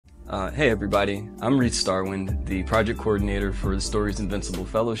Hey everybody, I'm Reet Starwind, the project coordinator for the Stories Invincible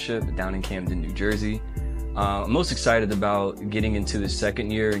Fellowship down in Camden, New Jersey. I'm most excited about getting into the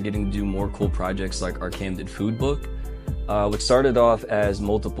second year and getting to do more cool projects like our Camden food book, which started off as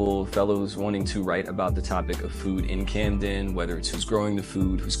multiple fellows wanting to write about the topic of food in Camden, whether it's who's growing the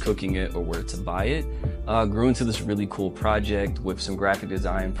food, who's cooking it, or where to buy it. Grew into this really cool project with some graphic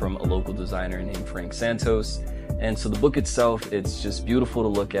design from a local designer named Frank Santos. And so the book itself, it's just beautiful to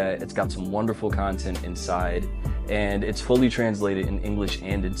look at. It's got some wonderful content inside, and it's fully translated in English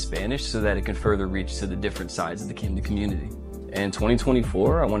and in Spanish so that it can further reach to the different sides of the Camden community. In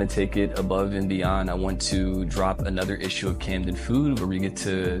 2024, I want to take it above and beyond. I want to drop another issue of Camden Food where we get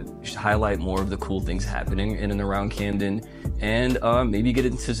to highlight more of the cool things happening in and around Camden, and maybe get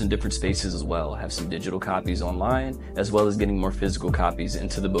into some different spaces as well. Have some digital copies online, as well as getting more physical copies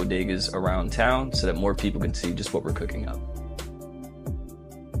into the bodegas around town so that more people can see just what we're cooking up.